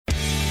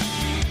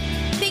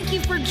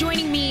for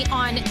joining me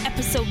on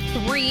episode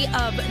 3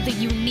 of the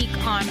Unique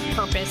on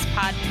Purpose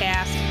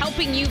podcast,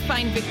 helping you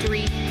find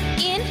victory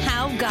in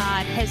how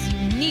God has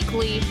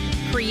uniquely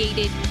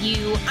created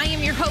you. I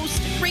am your host,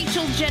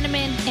 Rachel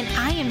Jenneman, and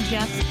I am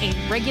just a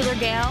regular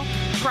gal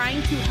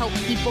trying to help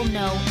people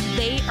know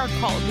they are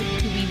called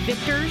to be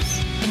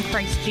victors in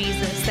Christ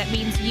Jesus. That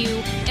means you,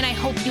 and I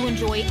hope you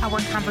enjoy our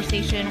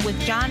conversation with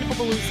John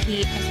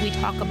Obolewski as we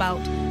talk about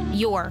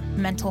your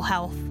mental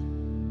health.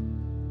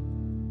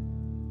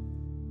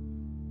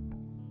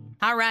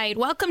 All right,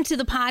 welcome to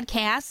the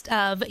podcast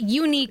of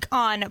Unique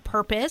on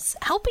Purpose,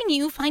 helping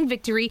you find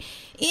victory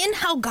in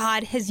how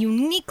God has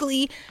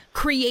uniquely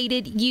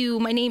created you.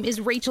 My name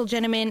is Rachel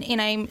Jenneman, and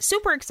I'm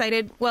super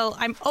excited. Well,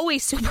 I'm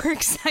always super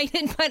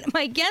excited, but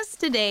my guest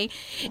today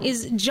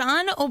is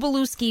John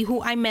Obolewski,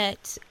 who I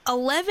met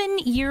 11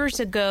 years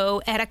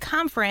ago at a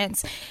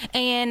conference,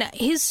 and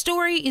his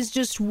story is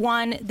just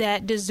one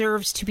that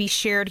deserves to be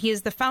shared. He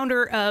is the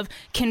founder of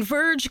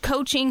Converge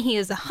Coaching. He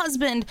is a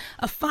husband,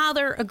 a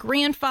father, a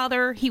grandfather.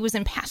 He was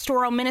in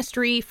pastoral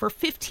ministry for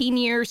 15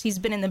 years. He's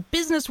been in the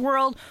business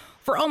world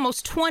for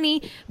almost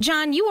 20.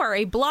 John, you are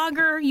a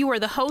blogger. You are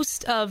the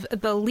host of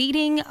the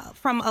Leading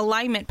from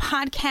Alignment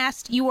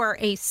podcast. You are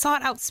a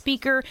sought-out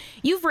speaker.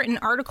 You've written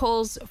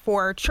articles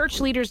for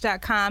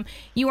churchleaders.com.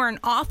 You are an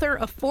author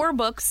of 4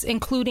 books,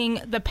 including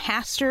The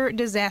Pastor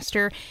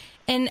Disaster.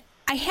 And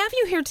I have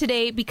you here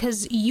today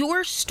because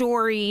your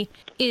story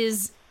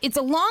is, it was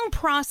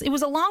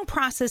a long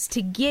process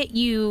to get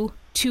you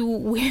to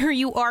where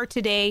you are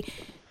today,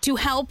 to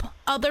help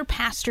other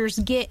pastors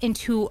get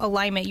into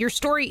alignment. Your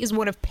story is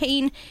one of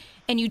pain,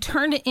 and you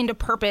turned it into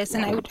purpose.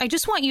 And I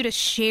just want you to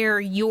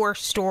share your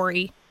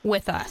story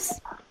with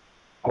us.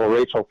 Well,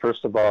 Rachel,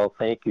 first of all,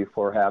 thank you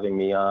for having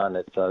me on.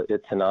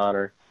 It's an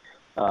honor.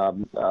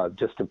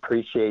 Just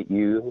appreciate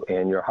you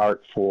and your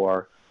heart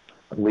for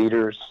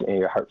leaders and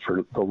your heart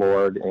for the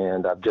Lord.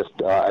 And I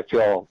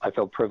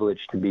feel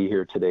privileged to be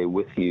here today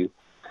with you.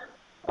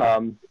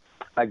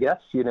 I guess,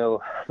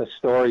 the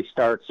story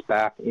starts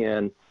back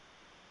in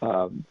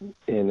the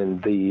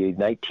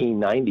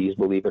 1990s,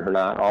 believe it or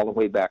not, all the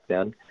way back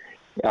then.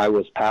 I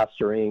was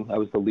pastoring. I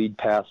was the lead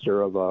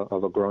pastor of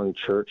a growing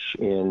church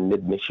in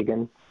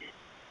mid-Michigan.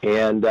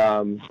 And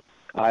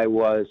I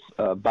was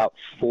about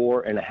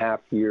 4.5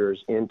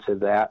 years into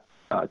that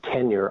our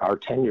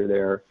tenure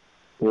there,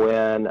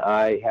 when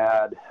I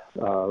had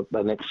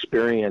an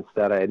experience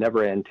that I had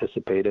never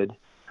anticipated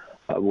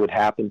would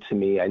happen to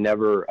me. I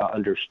never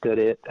understood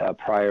it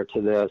prior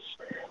to this.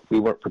 We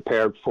weren't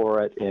prepared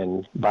for it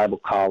in Bible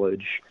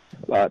college,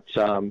 but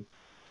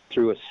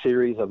through a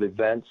series of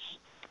events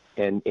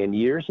and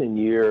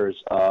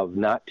years of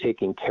not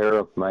taking care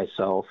of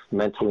myself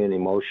mentally and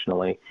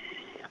emotionally,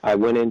 I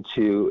went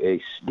into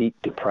a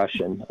steep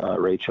depression,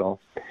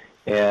 Rachel.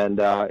 And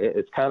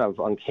it's kind of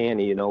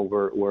uncanny,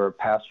 we're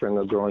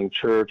pastoring a growing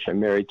church. I'm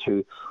married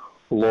to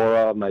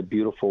Laura, my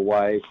beautiful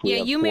wife.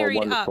 You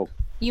married up.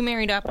 You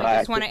married up. I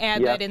just want to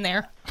add that in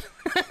there.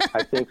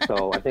 I think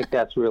so. I think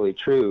that's really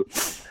true.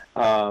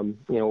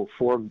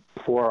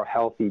 4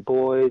 healthy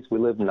boys. We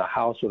lived in a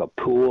house with a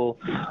pool.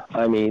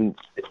 I mean,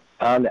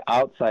 on the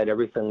outside,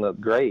 everything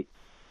looked great.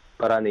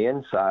 But on the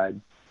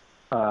inside,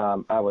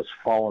 I was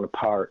falling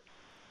apart.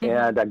 Mm-hmm.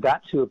 And I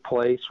got to a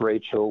place,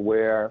 Rachel,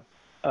 where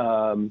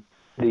and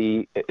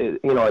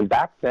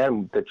back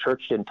then the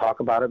church didn't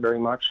talk about it very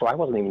much, so I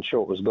wasn't even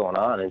sure what was going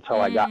on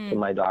until I got to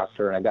my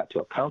doctor and I got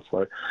to a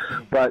counselor.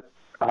 But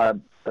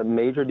a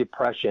major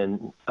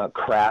depression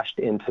crashed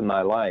into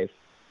my life,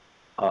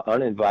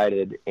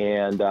 uninvited,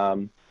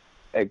 and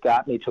it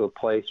got me to a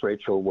place,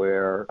 Rachel,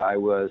 where I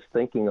was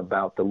thinking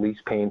about the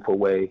least painful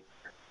way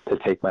to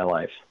take my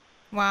life.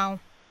 Wow.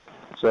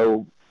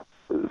 So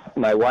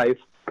my wife,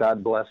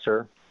 God bless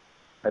her,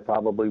 I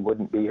probably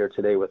wouldn't be here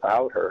today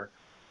without her,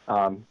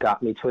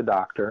 got me to a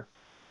doctor.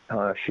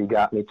 She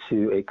got me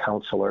to a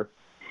counselor,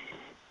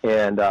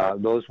 and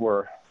those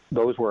were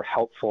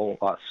helpful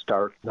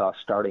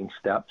starting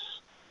steps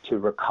to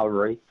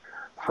recovery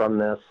from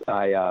this.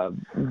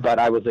 But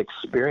I was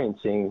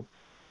experiencing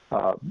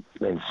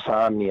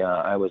insomnia.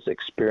 I was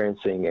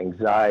experiencing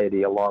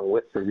anxiety along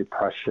with the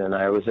depression.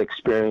 I was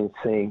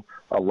experiencing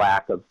a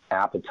lack of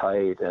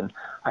appetite, and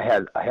I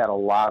had a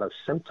lot of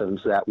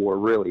symptoms that were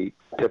really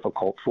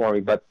difficult for me.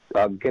 But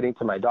getting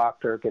to my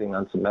doctor, getting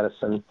on some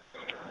medicine,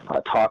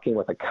 talking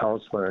with a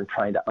counselor, and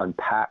trying to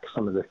unpack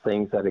some of the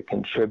things that had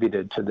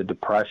contributed to the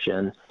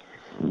depression.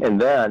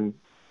 And then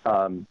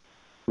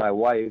my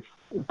wife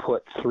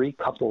put 3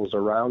 couples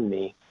around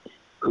me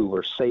who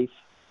were safe,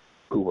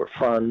 who were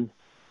fun,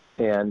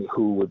 and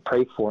who would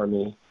pray for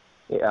me.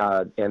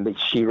 And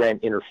she ran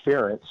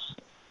interference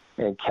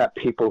and kept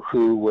people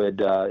who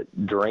would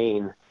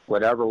drain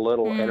whatever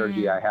little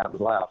energy I had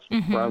left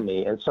from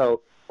me. And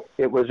so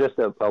it was just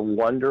a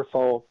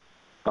wonderful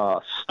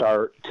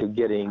start to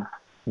getting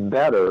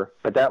better,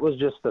 but that was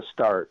just the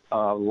start.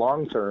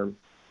 Long term,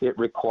 it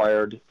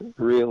required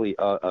really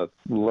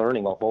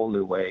learning a whole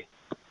new way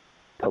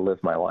to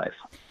live my life.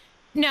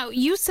 Now,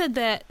 you said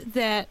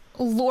that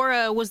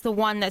Laura was the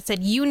one that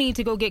said, you need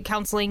to go get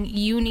counseling,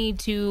 you need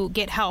to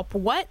get help.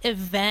 What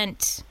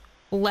event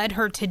led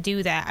her to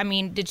do that? I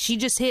mean, did she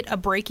just hit a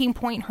breaking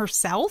point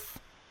herself?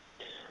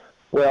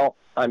 Well,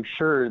 I'm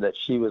sure that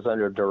she was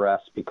under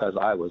duress because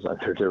I was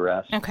under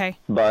duress. Okay.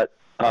 But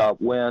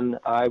when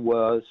I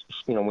was,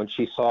 when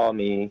she saw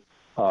me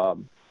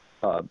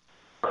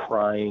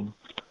crying,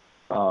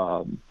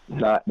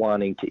 not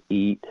wanting to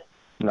eat,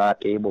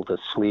 not able to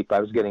sleep, I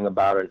was getting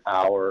about an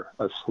hour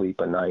of sleep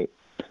a night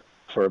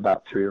for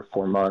about 3 or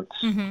 4 months.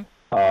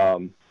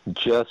 Mm-hmm.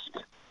 Just,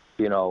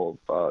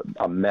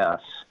 a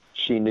mess.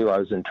 She knew I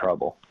was in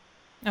trouble.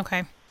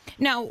 Okay.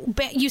 Now,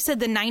 you said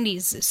the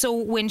 90s. So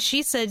when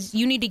she said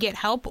you need to get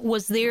help,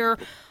 was there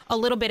a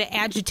little bit of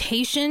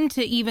agitation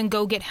to even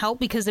go get help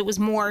because it was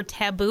more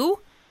taboo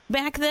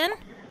back then?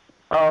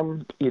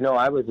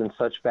 I was in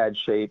such bad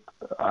shape.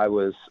 I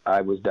was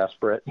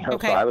desperate.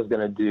 Okay. So I was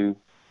going to do,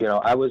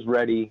 I was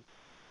ready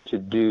to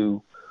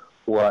do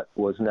what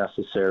was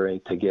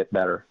necessary to get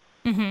better.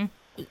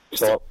 Mm-hmm.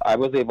 So I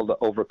was able to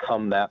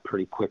overcome that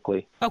pretty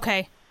quickly.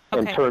 Okay.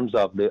 In terms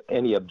of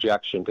any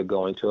objection to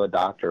going to a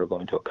doctor or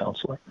going to a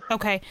counselor.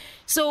 Okay.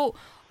 So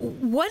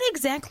what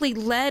exactly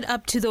led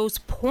up to those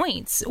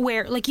points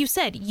where, like you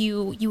said,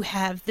 you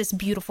have this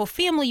beautiful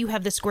family, you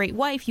have this great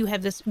wife, you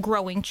have this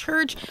growing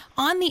church.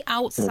 On the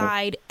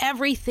outside,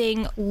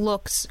 everything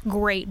looks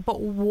great.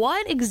 But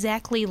what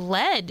exactly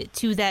led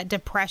to that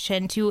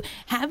depression, to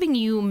having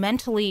you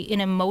mentally and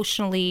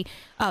emotionally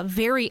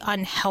very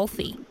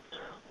unhealthy?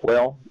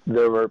 Well,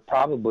 there were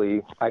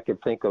probably, I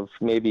could think of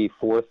maybe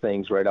 4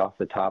 things right off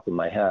the top of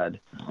my head.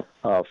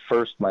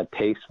 First, my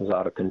pace was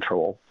out of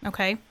control.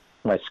 Okay.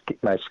 My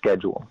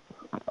schedule.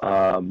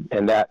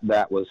 And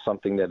that was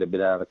something that had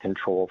been out of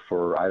control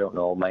for, I don't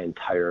know,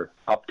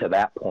 up to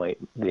that point,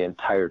 the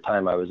entire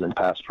time I was in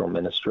pastoral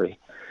ministry.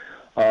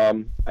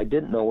 I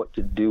didn't know what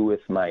to do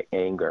with my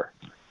anger.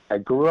 I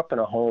grew up in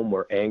a home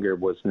where anger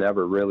was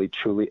never really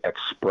truly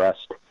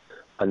expressed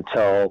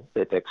until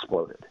it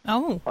exploded.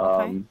 Oh,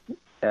 okay.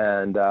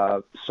 And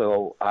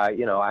so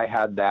I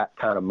had that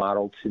kind of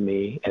modeled to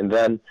me. And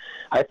then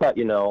I thought,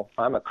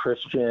 I'm a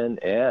Christian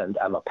and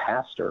I'm a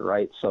pastor,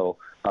 right? So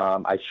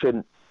I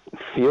shouldn't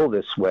feel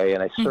this way,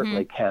 and I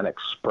certainly can't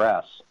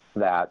express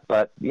that.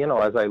 But,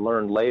 as I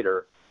learned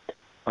later,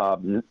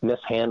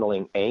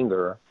 mishandling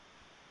anger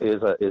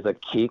is a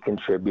key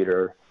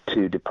contributor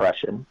to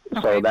depression.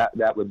 Okay. So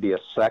that would be a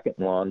second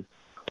one.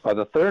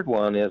 The third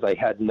one is I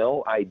had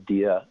no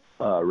idea,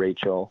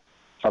 Rachel,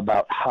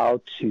 about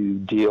how to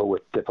deal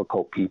with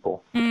difficult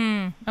people.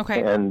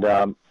 Okay. And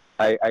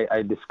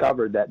I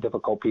discovered that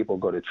difficult people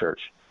go to church.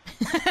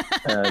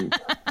 And,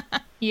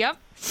 yep.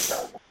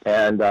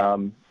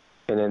 And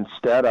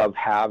instead of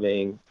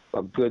having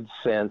a good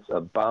sense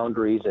of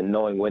boundaries and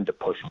knowing when to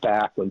push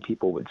back when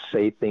people would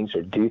say things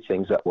or do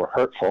things that were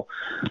hurtful,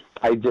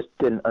 I just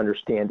didn't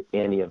understand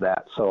any of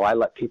that. So I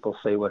let people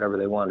say whatever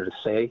they wanted to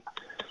say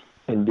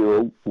and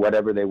do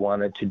whatever they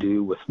wanted to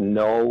do with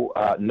no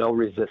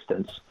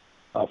resistance.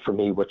 For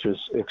me, which is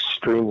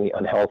extremely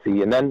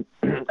unhealthy. And then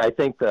I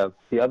think the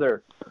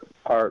other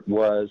part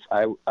was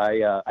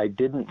I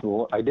didn't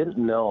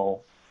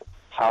know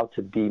how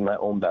to be my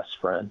own best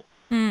friend.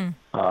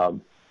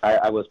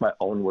 I was my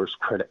own worst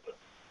critic,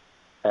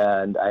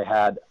 and I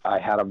had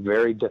a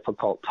very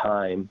difficult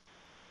time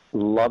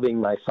loving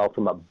myself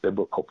from a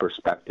biblical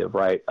perspective,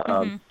 right?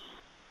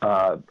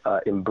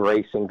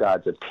 Embracing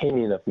God's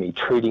opinion of me,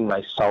 treating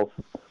myself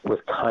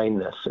with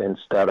kindness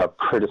instead of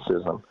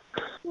criticism.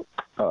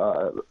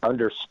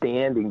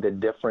 Understanding the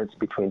difference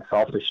between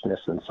selfishness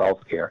and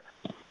self-care.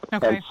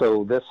 Okay. And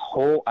so this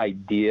whole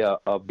idea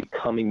of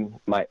becoming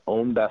my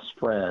own best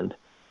friend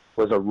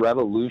was a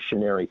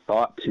revolutionary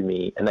thought to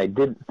me. And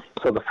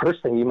so the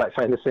first thing, you might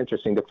find this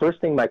interesting, the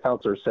first thing my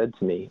counselor said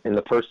to me in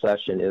the first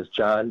session is,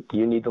 John,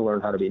 you need to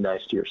learn how to be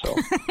nice to yourself.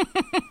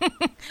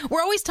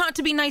 We're always taught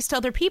to be nice to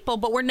other people,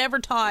 but we're never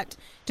taught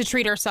to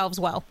treat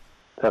ourselves well.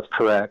 That's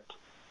correct.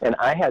 And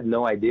I had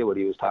no idea what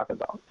he was talking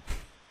about.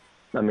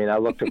 I mean, I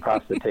looked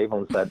across the table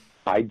and said,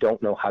 I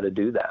don't know how to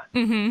do that.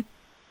 Mm-hmm.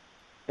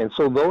 And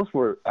so those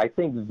were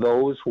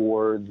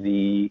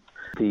the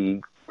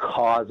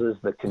causes,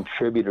 the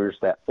contributors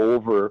that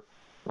over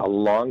a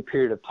long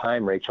period of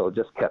time, Rachel,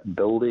 just kept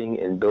building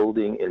and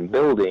building and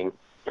building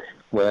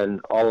when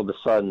all of a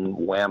sudden,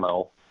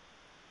 whammo,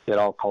 it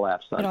all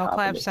collapsed on top of me. It all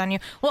collapsed on you.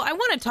 Well, I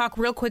want to talk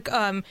real quick.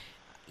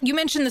 You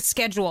mentioned the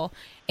schedule,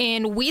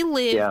 and we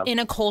live in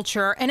a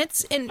culture, and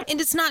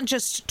it's not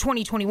just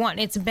 2021.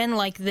 It's been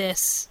like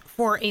this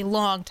for a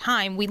long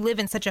time. We live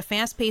in such a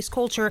fast-paced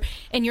culture,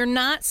 and you're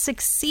not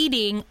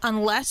succeeding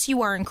unless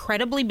you are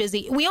incredibly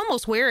busy. We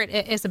almost wear it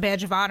as a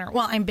badge of honor.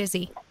 Well, I'm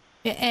busy.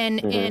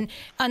 And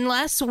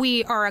unless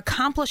we are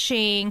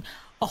accomplishing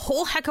a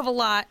whole heck of a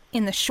lot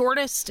in the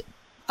shortest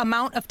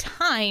amount of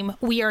time,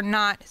 we are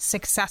not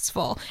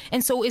successful.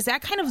 And so is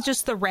that kind of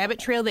just the rabbit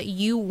trail that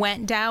you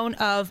went down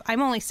of,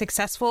 I'm only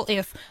successful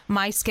if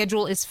my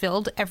schedule is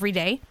filled every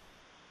day?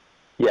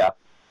 Yeah.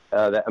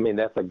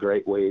 That's a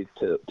great way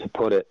to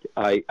put it.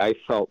 I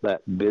felt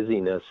that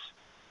busyness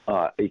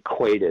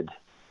equated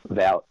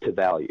to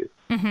value.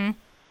 Mm-hmm.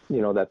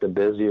 That the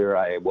busier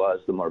I was,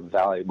 the more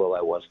valuable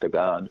I was to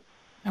God.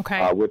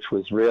 Okay. Which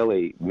was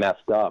really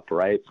messed up,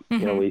 right?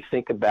 Mm-hmm. You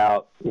think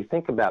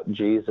about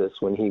Jesus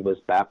when he was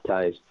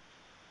baptized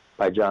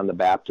by John the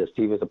Baptist.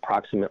 He was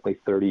approximately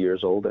 30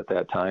 years old at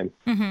that time.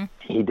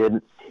 Mm-hmm.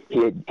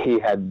 He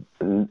had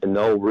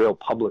no real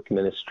public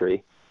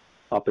ministry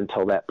up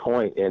until that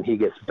point, and he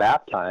gets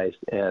baptized,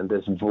 and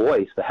this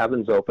voice, the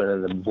heavens open,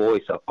 and the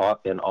voice,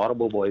 an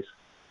audible voice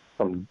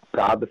from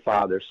God the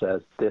Father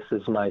says, "This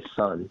is my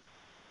Son,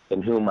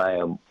 in whom I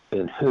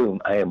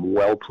am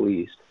well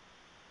pleased."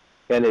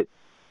 And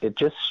it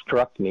just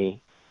struck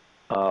me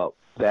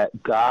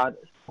that God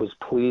was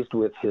pleased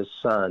with his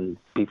Son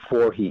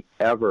before he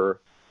ever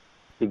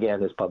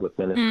began his public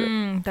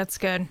ministry. That's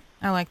good.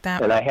 I like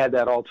that. And I had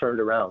that all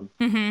turned around.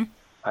 Mm-hmm.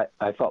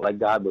 I felt like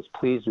God was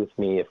pleased with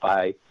me if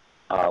I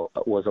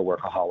was a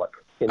workaholic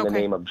in the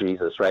name of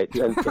Jesus, right?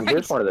 And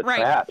here's one of the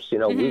traps.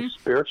 We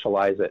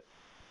spiritualize it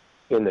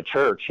in the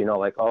church,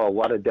 like, oh,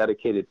 what a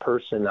dedicated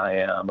person I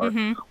am, or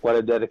what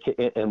a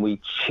dedicated, and we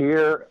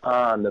cheer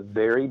on the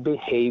very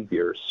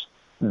behaviors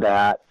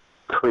that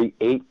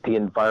create the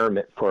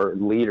environment for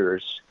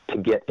leaders to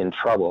get in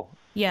trouble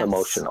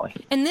emotionally.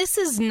 And this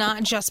is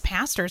not just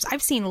pastors.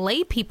 I've seen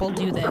lay people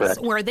do this.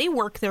 Correct. Where they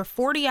work their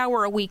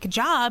 40-hour-a-week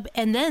job,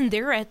 and then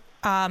they're at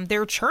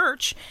their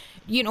church,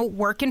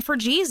 working for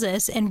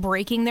Jesus and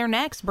breaking their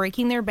necks,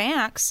 breaking their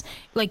backs,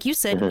 like you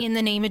said, in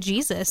the name of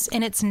Jesus.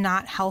 And it's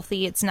not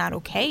healthy. It's not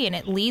okay. And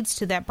it leads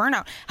to that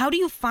burnout. How do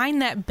you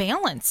find that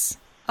balance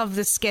of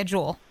the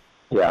schedule?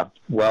 Yeah.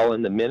 Well,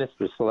 in the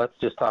ministry, so let's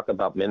just talk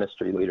about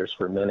ministry leaders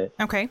for a minute.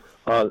 Okay.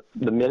 The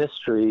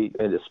ministry,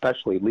 and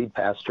especially lead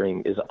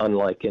pastoring, is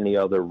unlike any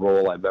other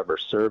role I've ever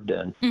served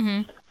in.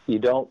 Mm-hmm.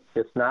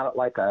 It's not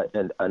like a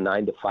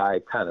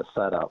 9-to-5 kind of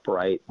setup,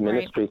 right?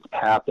 Ministry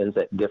happens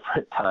at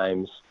different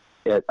times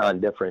on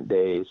different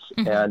days.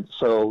 Mm-hmm. And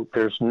so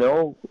there's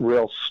no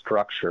real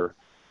structure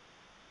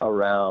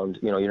around,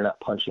 you're not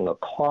punching a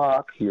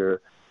clock. You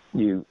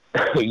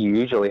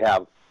usually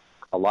have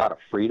a lot of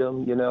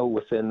freedom,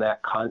 within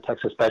that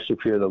context, especially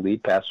if you're the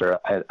lead pastor,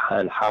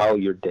 and how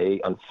your day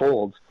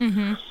unfolds.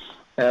 Mm-hmm.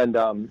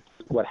 And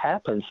what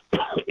happens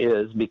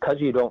is,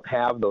 because you don't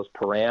have those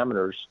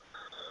parameters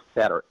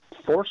that are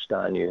forced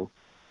on you,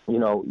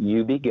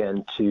 you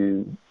begin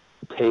to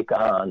take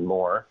on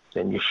more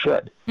than you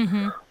should,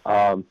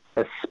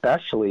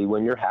 especially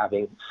when you're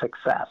having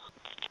success.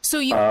 So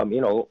you,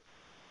 go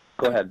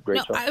ahead,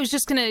 Rachel. No, I was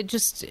just going to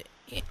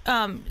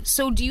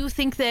so do you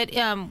think that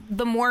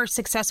the more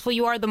successful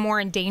you are, the more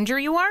in danger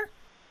you are?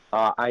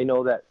 I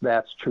know that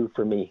that's true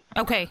for me.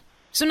 Okay.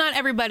 So not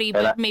everybody,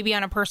 but maybe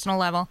on a personal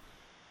level.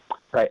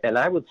 Right. And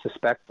I would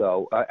suspect,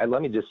 though,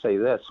 let me just say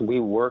this. We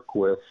work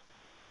with,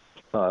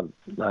 I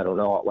don't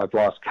know, I've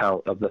lost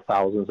count of the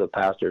thousands of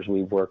pastors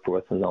we've worked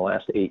with in the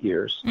last 8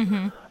 years.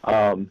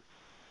 Mm-hmm.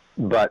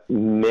 But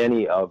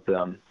many of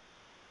them,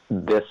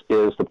 this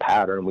is the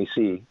pattern we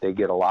see. They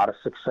get a lot of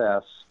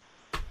success,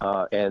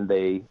 and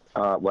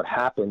what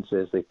happens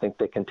is they think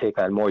they can take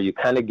on more. You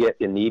kind of get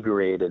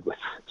inebriated with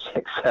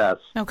success.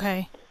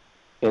 Okay.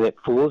 And it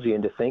fools you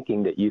into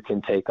thinking that you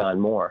can take on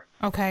more.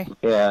 Okay.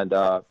 And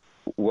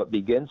what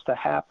begins to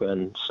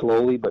happen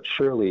slowly but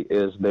surely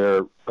is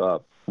their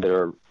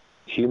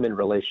human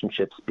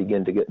relationships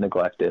begin to get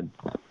neglected.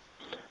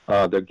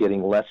 They're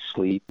getting less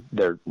sleep.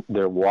 Their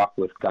walk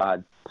with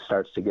God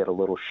starts to get a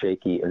little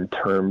shaky in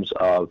terms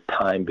of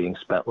time being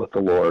spent with the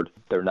Lord.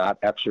 They're not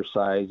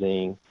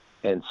exercising,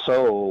 and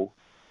so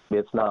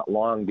it's not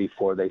long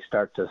before they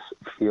start to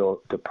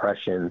feel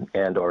depression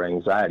and or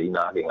anxiety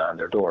knocking on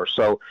their door.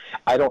 So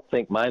I don't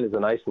think mine is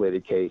an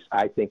isolated case.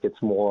 I think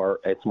it's more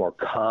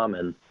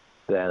common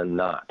than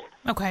not.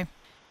 Okay.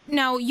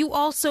 Now, you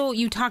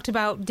talked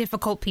about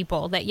difficult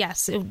people, that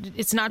yes,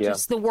 it's not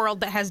just the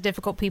world that has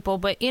difficult people,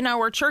 but in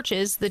our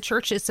churches, the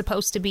church is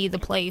supposed to be the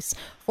place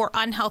for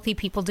unhealthy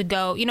people to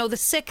go, the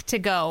sick to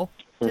go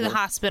to the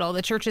hospital.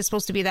 The church is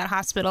supposed to be that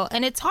hospital,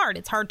 and it's hard.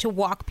 It's hard to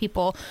walk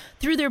people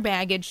through their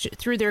baggage,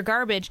 through their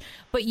garbage,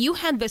 but you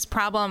had this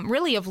problem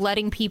really of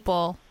letting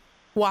people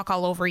walk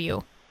all over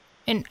you.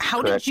 And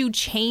how did you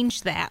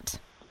change that?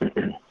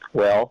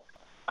 Well,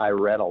 I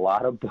read a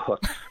lot of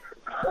books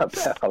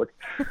about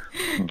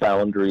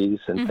boundaries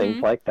and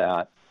things like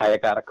that. I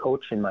got a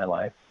coach in my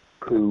life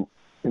who,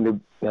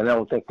 and I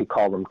don't think we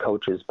called them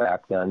coaches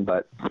back then,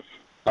 but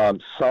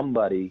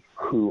somebody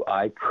who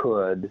I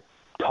could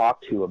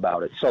talk to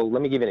about it. So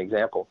let me give you an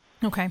example.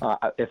 Okay.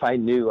 If I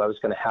knew I was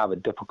going to have a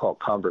difficult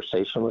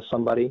conversation with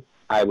somebody,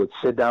 I would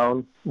sit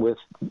down with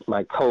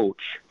my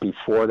coach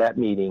before that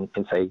meeting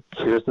and say,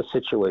 here's the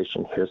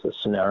situation, here's the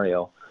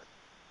scenario,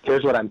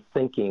 here's what I'm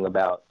thinking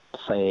about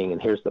saying, and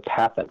here's the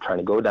path I'm trying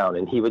to go down.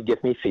 And he would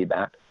give me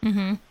feedback.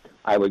 Mm-hmm.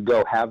 I would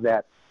go have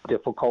that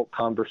difficult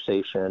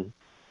conversation,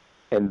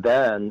 and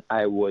then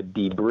I would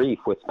debrief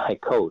with my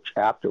coach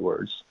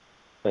afterwards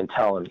and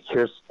tell him,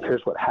 here's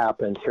what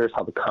happened, here's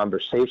how the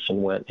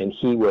conversation went, and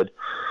he would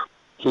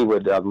he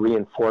would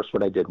reinforce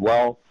what I did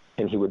well,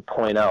 and he would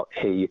point out,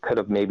 hey, you could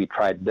have maybe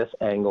tried this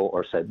angle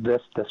or said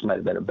this might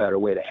have been a better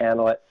way to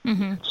handle it.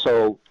 Mm-hmm.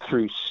 So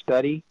through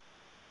study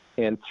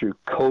and through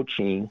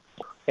coaching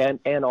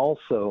and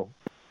also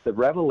the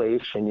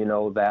revelation,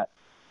 that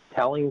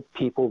telling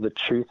people the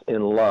truth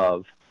in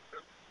love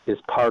is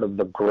part of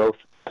the growth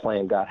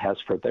plan God has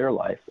for their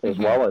life as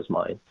well as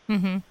mine.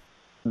 Mm-hmm.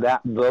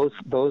 That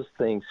those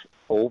things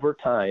over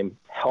time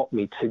helped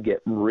me to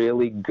get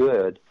really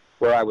good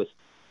where I was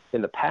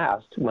in the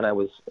past. When I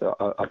was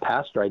a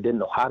pastor, I didn't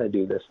know how to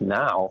do this.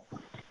 Now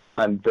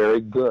I'm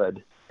very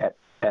good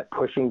at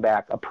pushing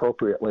back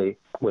appropriately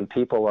when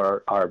people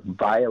are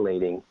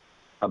violating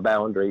a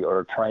boundary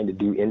or trying to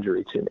do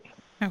injury to me.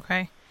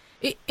 Okay.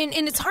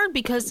 And it's hard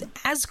because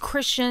as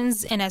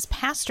Christians and as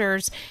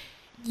pastors,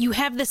 you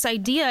have this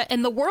idea,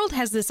 and the world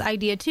has this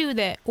idea too,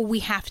 that we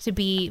have to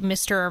be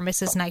Mr. or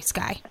Mrs. Nice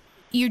Guy.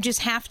 You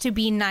just have to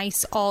be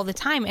nice all the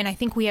time. And I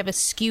think we have a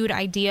skewed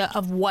idea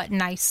of what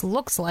nice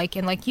looks like.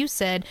 And like you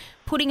said,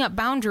 putting up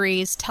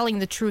boundaries, telling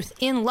the truth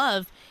in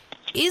love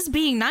is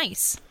being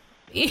nice.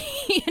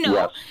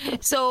 Yes.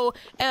 So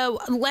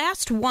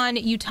last one,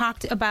 you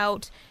talked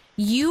about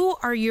you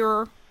are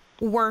your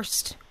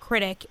worst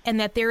critic and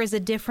that there is a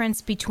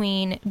difference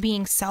between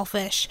being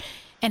selfish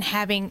and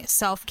having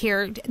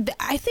self-care.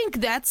 I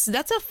think that's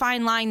a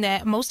fine line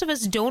that most of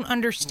us don't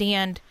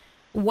understand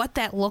what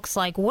that looks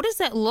like. What does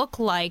that look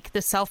like,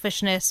 the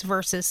selfishness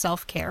versus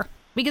self-care?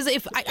 Because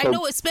I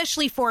know,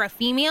 especially for a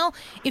female,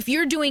 if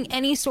you're doing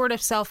any sort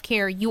of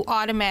self-care, you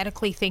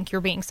automatically think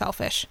you're being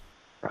selfish.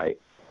 Right.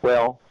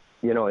 Well,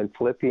 in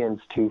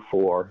Philippians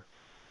 2:4,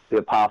 the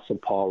Apostle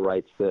Paul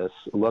writes this: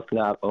 look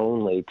not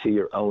only to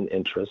your own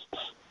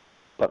interests,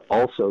 but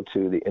also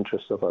to the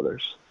interests of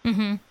others.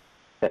 Mm-hmm.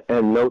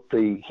 And note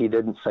he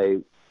didn't say,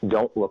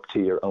 don't look to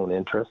your own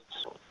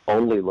interests,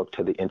 only look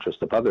to the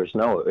interest of others.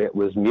 No, it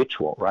was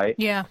mutual, right?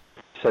 Yeah.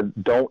 He said,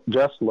 don't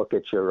just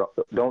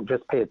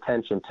pay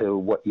attention to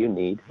what you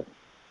need.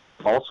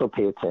 Also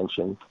pay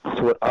attention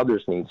to what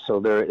others need. So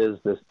there is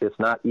this, it's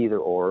not either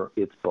or,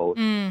 it's both.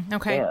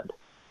 Okay.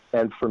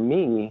 And for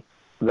me,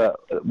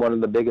 one of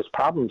the biggest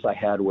problems I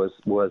had was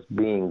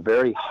being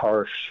very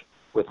harsh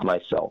with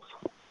myself.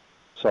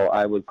 So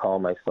I would call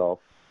myself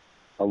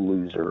a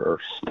loser or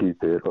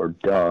stupid or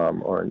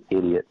dumb or an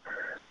idiot.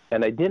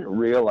 And I didn't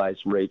realize,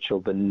 Rachel,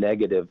 the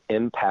negative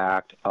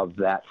impact of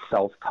that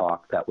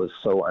self-talk that was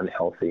so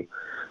unhealthy.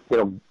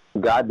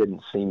 God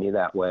didn't see me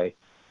that way.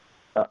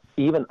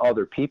 Even a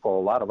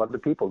lot of other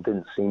people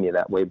didn't see me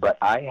that way. But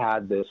I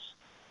had this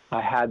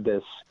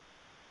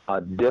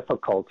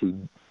difficulty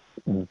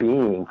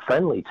being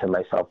friendly to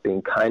myself,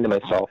 being kind to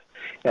myself.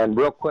 And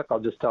real quick, I'll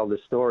just tell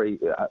this story.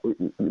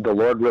 The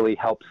Lord really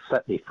helped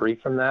set me free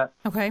from that.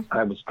 Okay.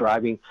 I was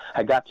driving.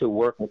 I got to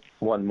work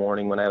one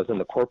morning when I was in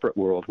the corporate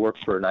world,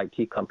 worked for an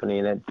IT company,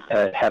 and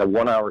it had a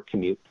 1-hour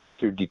commute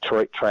through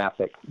Detroit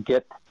traffic.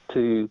 Get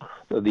to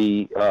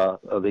the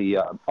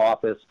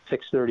office,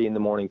 6:30 in the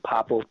morning,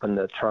 pop open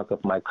the trunk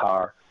of my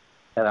car,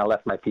 and I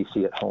left my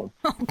PC at home.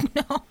 Oh,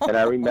 no. And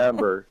I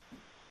remember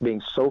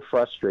being so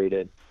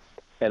frustrated.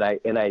 And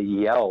I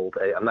yelled.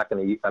 I'm not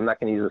going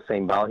to use the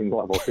same volume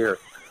level here,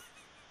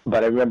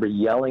 but I remember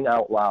yelling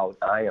out loud,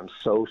 "I am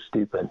so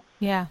stupid."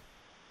 Yeah.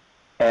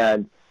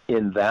 And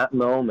in that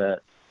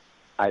moment,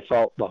 I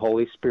felt the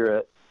Holy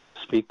Spirit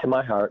speak to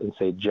my heart and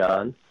say,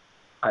 "John,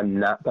 I'm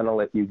not going to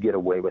let you get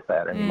away with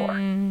that anymore."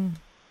 And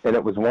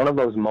it was one of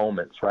those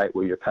moments, right,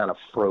 where you're kind of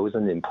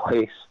frozen in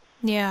place.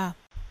 Yeah.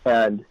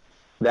 And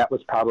that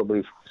was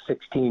probably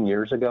 16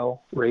 years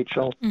ago,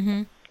 Rachel.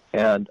 Mm-hmm.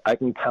 And I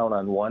can count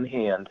on one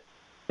hand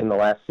in the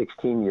last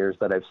 16 years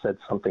that I've said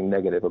something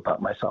negative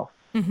about myself.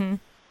 Mm-hmm.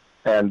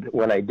 And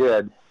when I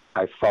did,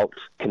 I felt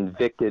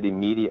convicted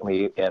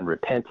immediately and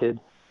repented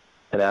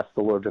and asked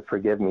the Lord to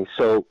forgive me.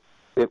 So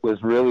it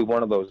was really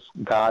one of those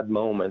God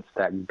moments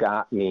that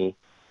got me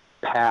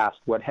past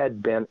what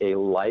had been a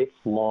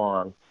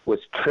lifelong, was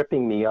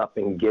tripping me up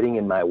and getting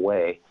in my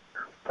way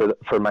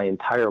for my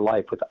entire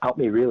life without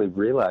me really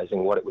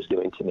realizing what it was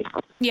doing to me.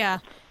 Yeah,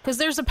 because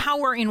there's a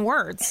power in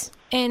words.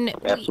 And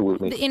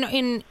absolutely.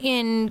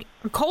 In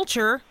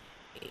culture,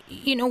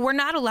 we're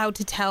not allowed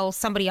to tell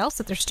somebody else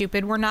that they're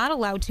stupid. We're not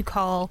allowed to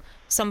call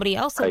somebody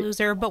else a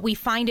loser, but we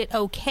find it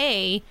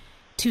okay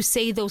to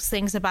say those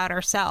things about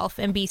ourselves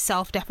and be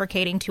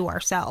self-deprecating to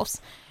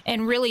ourselves.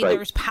 And really,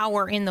 there's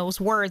power in those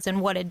words and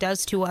what it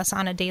does to us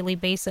on a daily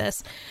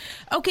basis.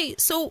 Okay,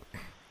 so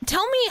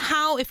tell me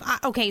how,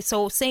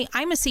 so say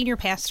I'm a senior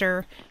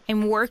pastor,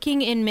 I'm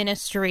working in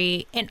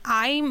ministry, and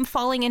I'm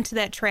falling into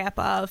that trap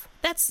of,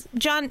 that's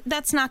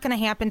not going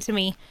to happen to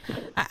me.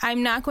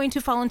 I'm not going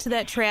to fall into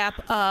that trap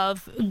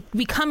of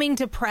becoming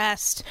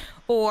depressed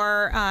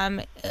or,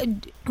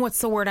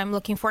 what's the word I'm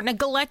looking for?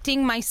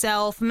 Neglecting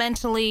myself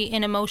mentally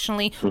and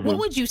emotionally. Mm-hmm. What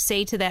would you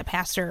say to that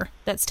pastor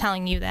that's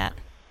telling you that?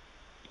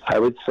 I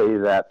would say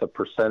that the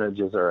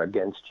percentages are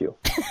against you.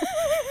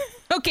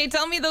 Okay,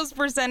 tell me those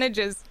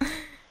percentages.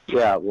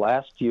 Yeah,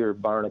 last year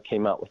Barna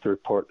came out with a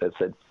report that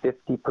said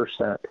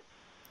 50%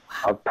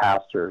 of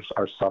pastors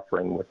are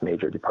suffering with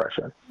major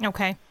depression.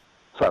 Okay.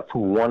 So that's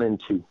 1 in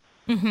 2.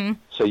 Mm-hmm.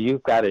 So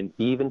you've got an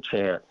even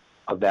chance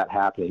of that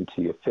happening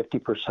to you,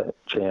 50%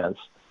 chance.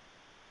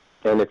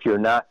 And if you're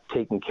not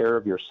taking care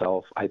of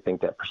yourself, I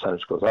think that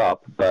percentage goes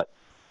up. But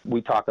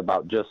we talk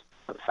about just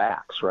the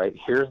facts, right?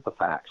 Here's the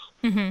facts.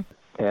 Mm-hmm.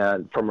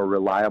 And from a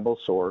reliable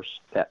source,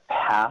 that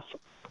half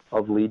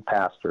of lead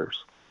pastors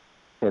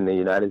in the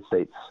United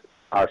States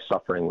are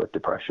suffering with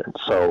depression.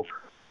 So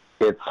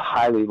it's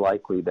highly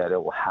likely that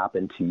it will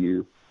happen to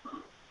you.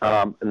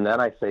 And then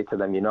I say to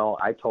them,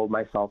 I told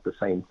myself the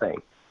same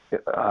thing.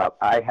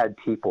 I had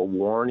people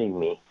warning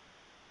me,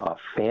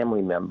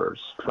 family members,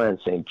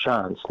 friends saying,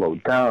 John, slow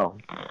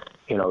down.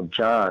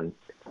 John,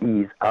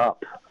 ease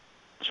up.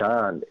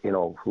 John,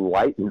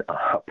 lighten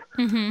up.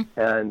 Mm-hmm.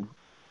 And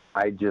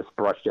I just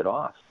brushed it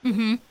off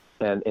mm-hmm.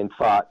 and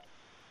thought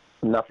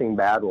nothing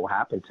bad will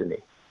happen to me.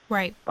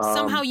 Right.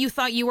 Somehow you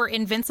thought you were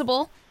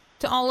invincible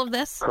to all of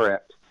this?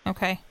 Correct.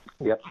 Okay.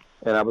 Yep.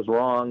 And I was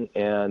wrong.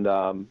 And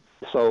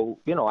so,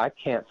 I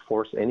can't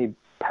force any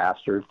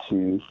pastor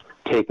to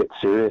take it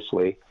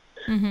seriously.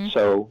 Mm-hmm.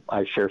 So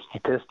I share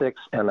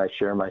statistics and I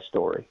share my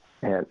story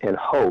and in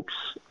hopes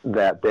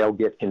that they'll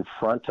get in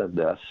front of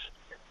this.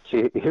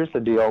 See, here's the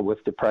deal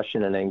with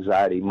depression and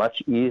anxiety,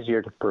 much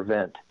easier to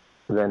prevent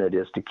than it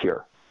is to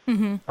cure.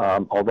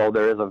 Mm-hmm. Although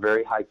there is a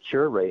very high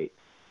cure rate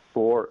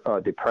for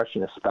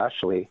depression,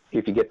 especially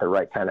if you get the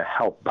right kind of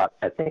help. But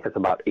I think it's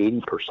about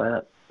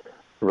 80%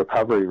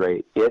 recovery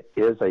rate. It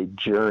is a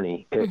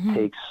journey. It mm-hmm.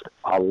 takes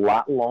a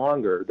lot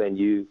longer than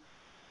you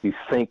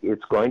think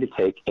it's going to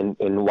take. And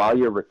while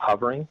you're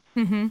recovering,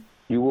 mm-hmm.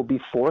 you will be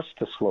forced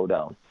to slow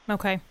down.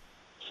 Okay.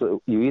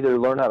 So you either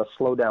learn how to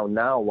slow down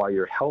now while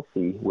you're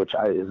healthy, which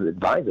is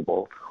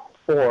advisable,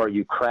 or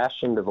you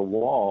crash into the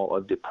wall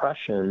of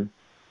depression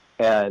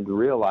and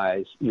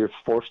realize you're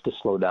forced to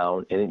slow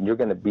down and you're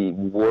going to be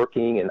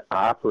working and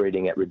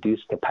operating at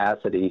reduced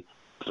capacity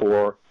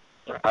for,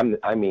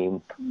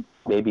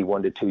 maybe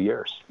 1 to 2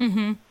 years.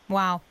 Mm-hmm.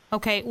 Wow.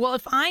 Okay. Well,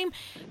 if I'm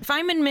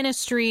in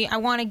ministry, I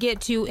want to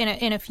get to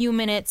in a few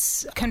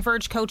minutes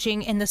Converge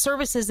Coaching and the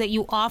services that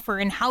you offer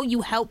and how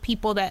you help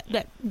people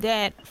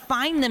that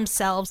find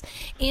themselves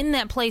in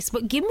that place.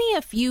 But give me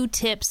a few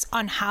tips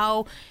on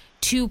how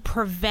to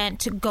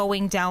prevent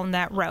going down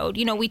that road.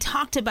 We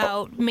talked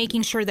about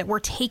making sure that we're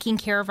taking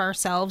care of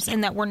ourselves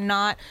and that we're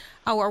not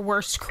our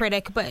worst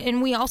critic,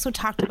 and we also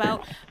talked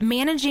about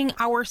managing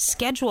our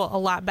schedule a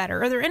lot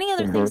better. Are there any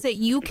other mm-hmm. things that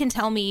you can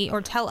tell me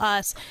or tell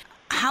us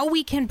how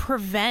we can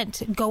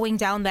prevent going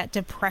down that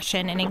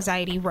depression and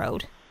anxiety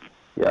road?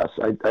 Yes,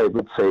 I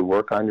would say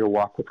work on your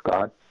walk with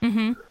God.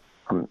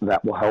 Mm-hmm.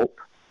 That will help.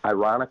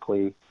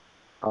 Ironically,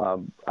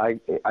 I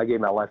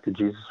gave my life to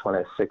Jesus when I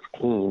was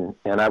 16,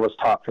 and I was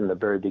taught from the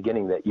very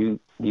beginning that you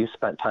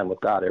spent time with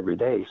God every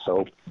day,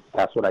 so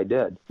that's what I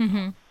did.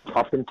 Mm-hmm.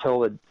 Up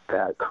until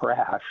that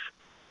crash,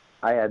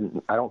 I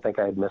don't think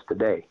I had missed a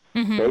day.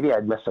 Mm-hmm. Maybe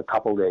I'd missed a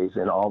couple days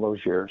in all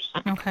those years.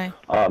 Okay.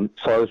 So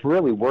I was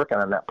really working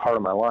on that part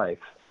of my life,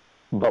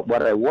 but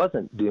what I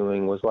wasn't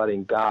doing was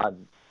letting God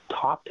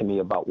talk to me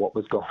about what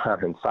was going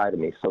on inside of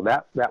me. So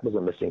that was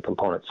a missing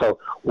component. So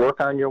work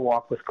on your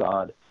walk with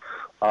God.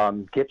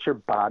 Get your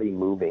body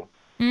moving.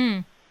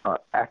 Mm.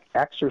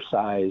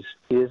 Exercise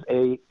is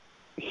a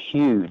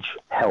huge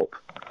help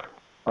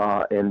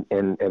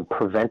and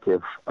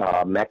preventive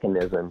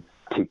mechanism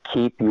to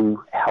keep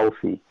you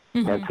healthy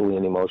mm-hmm. mentally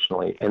and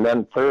emotionally. And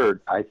then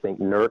third, I think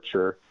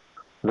nurture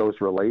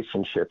those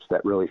relationships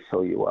that really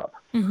fill you up.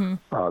 Mm-hmm.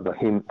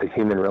 The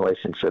human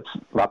relationships.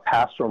 My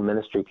pastoral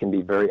ministry can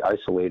be very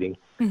isolating,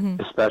 mm-hmm.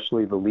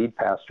 especially the lead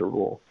pastor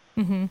role.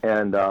 Mm-hmm.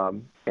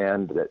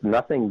 And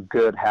nothing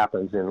good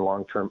happens in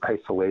long-term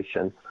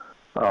isolation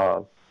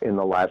in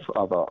the life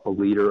of a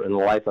leader, in the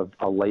life of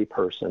a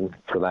layperson,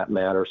 for that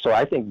matter. So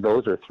I think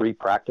those are three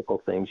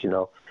practical things,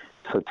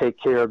 So take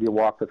care of your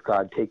walk with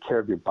God, take care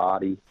of your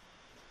body,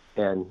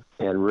 and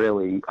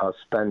really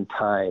spend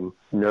time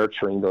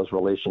nurturing those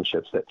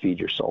relationships that feed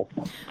your soul.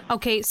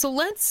 Okay, so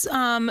let's,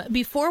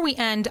 before we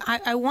end,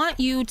 I want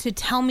you to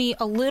tell me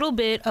a little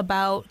bit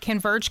about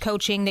Converge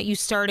Coaching that you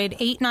started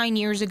 8-9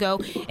 years ago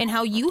and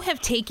how you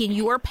have taken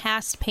your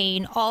past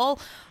pain, all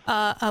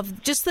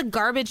of just the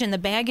garbage and the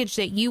baggage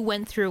that you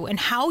went through, and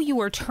how you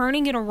are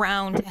turning it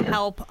around to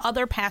help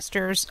other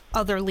pastors,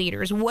 other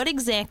leaders. What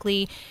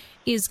exactly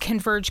is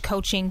Converge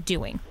Coaching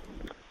doing?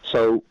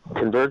 So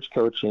Converge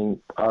Coaching,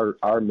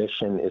 our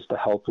mission is to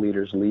help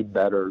leaders lead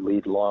better,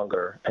 lead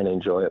longer, and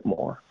enjoy it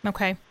more.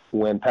 Okay.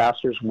 When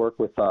pastors work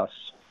with us,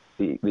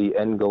 the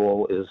end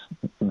goal is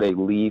they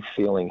leave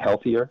feeling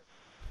healthier,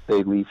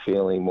 they leave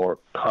feeling more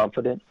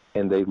confident,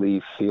 and they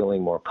leave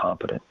feeling more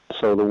competent.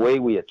 So the way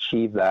we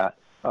achieve that,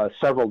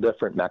 several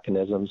different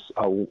mechanisms.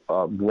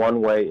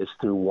 One way is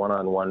through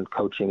one-on-one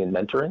coaching and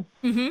mentoring.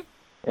 Mm-hmm.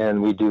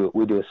 And we do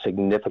a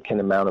significant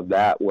amount of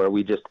that, where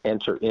we just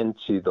enter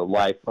into the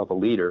life of a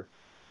leader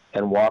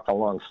and walk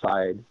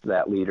alongside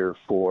that leader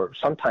for,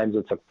 sometimes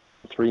it's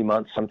 3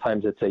 months,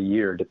 sometimes it's a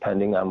year,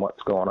 depending on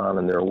what's going on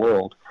in their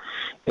world.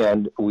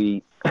 And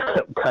we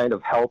kind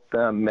of help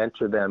them,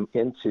 mentor them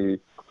into,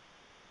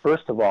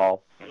 first of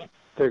all,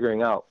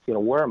 figuring out,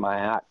 where am I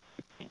at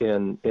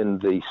in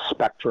the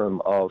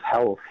spectrum of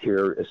health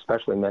here,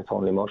 especially mental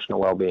and emotional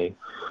well-being.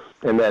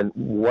 And then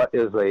what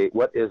is a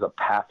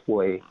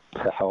pathway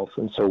to health?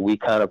 And so we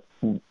kind of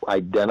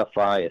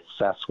identify,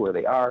 assess where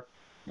they are,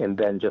 and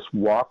then just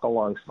walk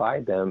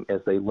alongside them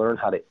as they learn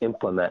how to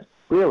implement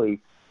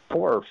really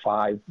 4 or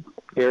 5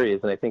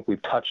 areas. And I think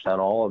we've touched on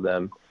all of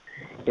them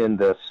in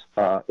this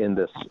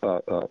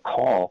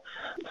call.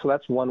 So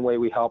that's one way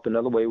we help.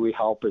 Another way we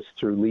help is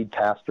through lead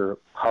pastor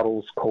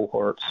huddles,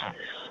 cohorts,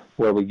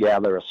 where we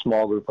gather a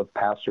small group of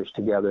pastors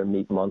together,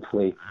 meet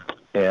monthly,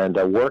 and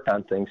work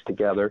on things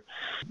together.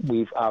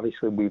 We've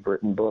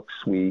written books.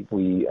 We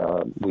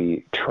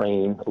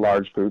train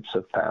large groups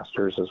of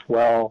pastors as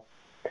well.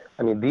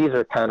 I mean, these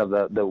are kind of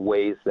the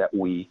ways that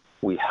we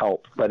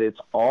help, but it's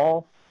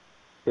all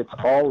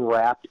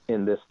wrapped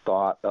in this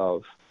thought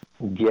of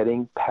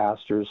getting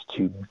pastors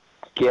to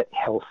get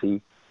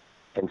healthy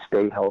and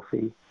stay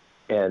healthy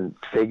and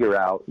figure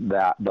out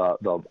that the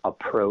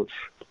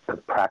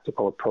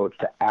practical approach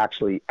to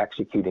actually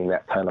executing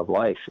that kind of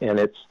life. And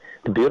the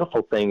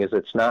beautiful thing is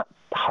it's not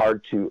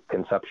hard to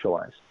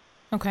conceptualize.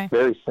 Okay.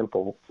 Very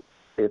simple.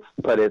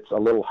 But it's a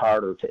little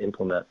harder to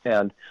implement.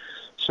 And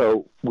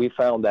so we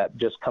found that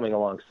just coming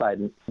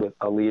alongside with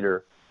a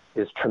leader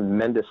is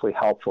tremendously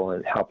helpful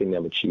in helping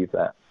them achieve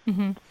that.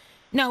 Mm-hmm.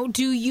 Now,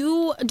 do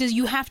you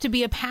have to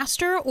be a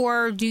pastor,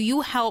 or do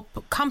you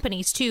help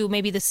companies too?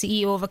 Maybe the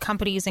CEO of a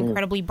company is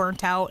incredibly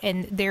burnt out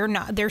and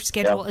their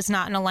schedule is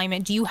not in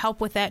alignment. Do you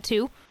help with that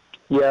too?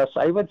 Yes,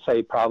 I would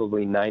say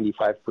probably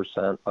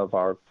 95% of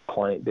our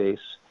client base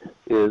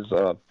is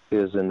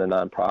in the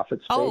nonprofit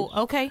space. Oh,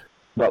 okay.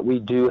 But we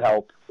do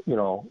help.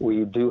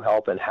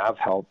 And have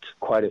helped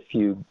quite a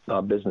few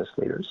business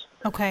leaders.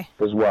 Okay.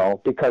 As well,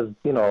 because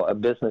a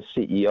business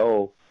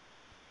CEO.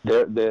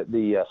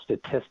 The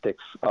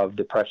statistics of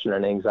depression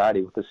and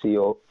anxiety with the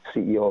CEO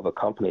of a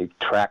company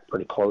track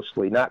pretty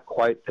closely. Not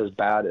quite as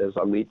bad as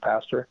a lead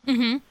pastor,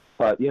 mm-hmm.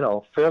 but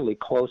fairly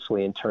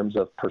closely in terms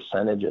of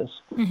percentages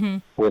mm-hmm.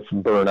 with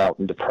burnout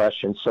and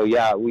depression. So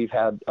yeah, we've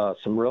had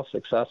some real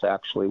success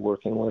actually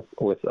working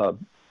with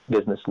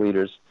business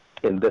leaders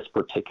in this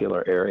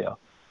particular area.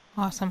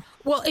 Awesome.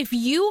 Well, if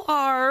you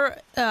are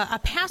a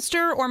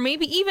pastor or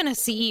maybe even a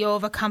CEO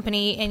of a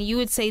company and you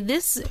would say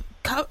this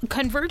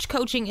Converge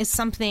coaching is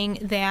something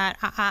that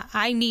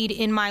I need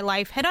in my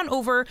life, head on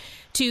over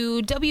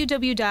to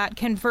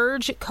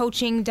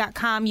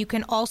www.convergecoaching.com. You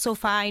can also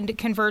find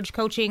Converge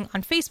Coaching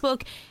on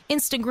Facebook,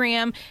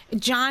 Instagram.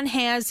 John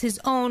has his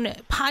own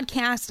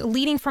podcast,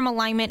 Leading from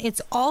Alignment.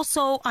 It's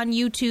also on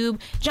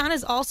YouTube. John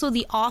is also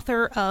the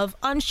author of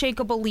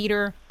Unshakable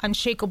Leader,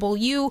 Unshakable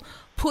You,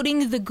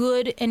 Putting the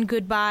Good and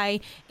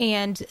Goodbye,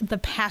 and The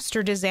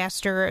Pastor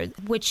Disaster,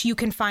 which you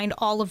can find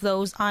all of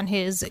those on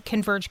his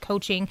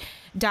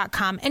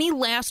convergecoaching.com. Any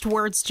last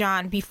words,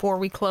 John, before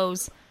we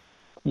close?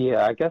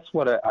 Yeah, I guess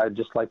I'd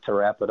just like to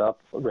wrap it up,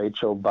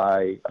 Rachel,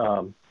 by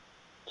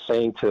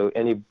saying to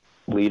any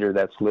leader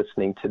that's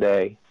listening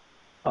today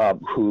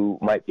who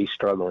might be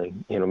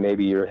struggling,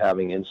 maybe you're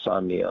having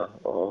insomnia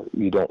or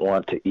you don't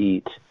want to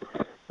eat,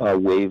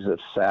 waves of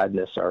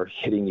sadness are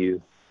hitting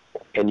you,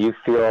 and you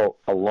feel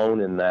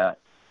alone in that.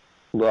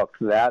 Look,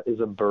 that is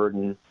a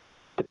burden.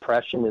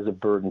 Depression is a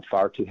burden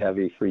far too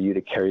heavy for you to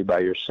carry by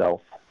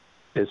yourself.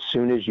 As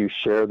soon as you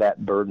share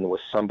that burden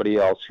with somebody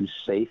else who's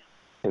safe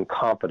and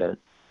competent,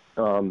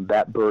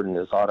 that burden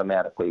is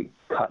automatically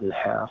cut in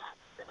half.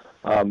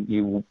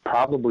 You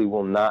probably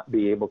will not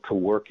be able to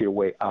work your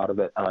way out of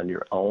it on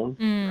your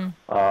own.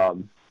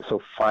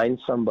 So find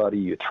somebody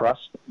you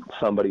trust,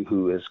 somebody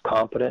who is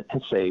competent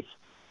and safe,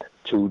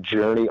 to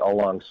journey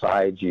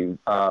alongside you.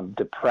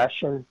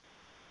 Depression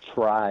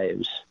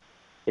thrives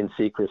in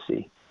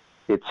secrecy.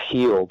 It's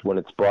healed when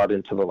it's brought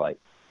into the light.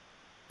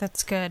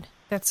 That's good.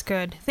 That's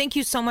good. Thank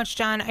you so much,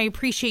 John. I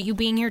appreciate you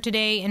being here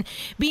today and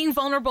being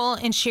vulnerable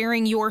and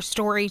sharing your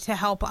story to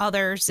help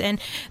others. And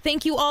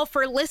thank you all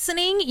for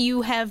listening.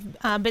 You have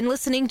been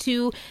listening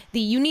to the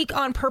Unique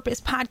on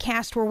Purpose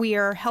podcast, where we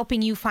are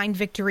helping you find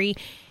victory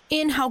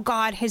in how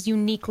God has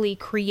uniquely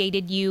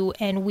created you.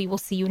 And we will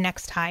see you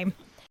next time.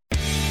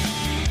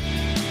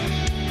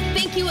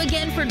 Thank you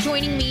again for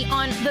joining me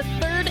on the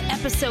 3rd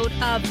episode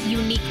of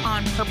Unique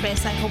on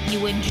Purpose. I hope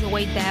you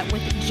enjoyed that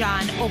with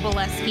John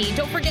Obolewski.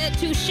 Don't forget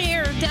to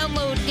share,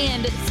 download,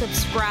 and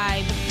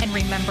subscribe. And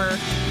remember,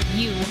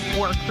 you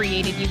were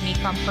created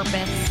unique on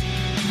purpose.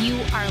 You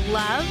are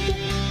loved,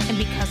 and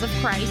because of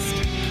Christ,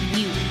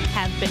 you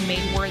have been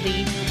made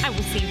worthy. I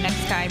will see you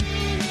next time.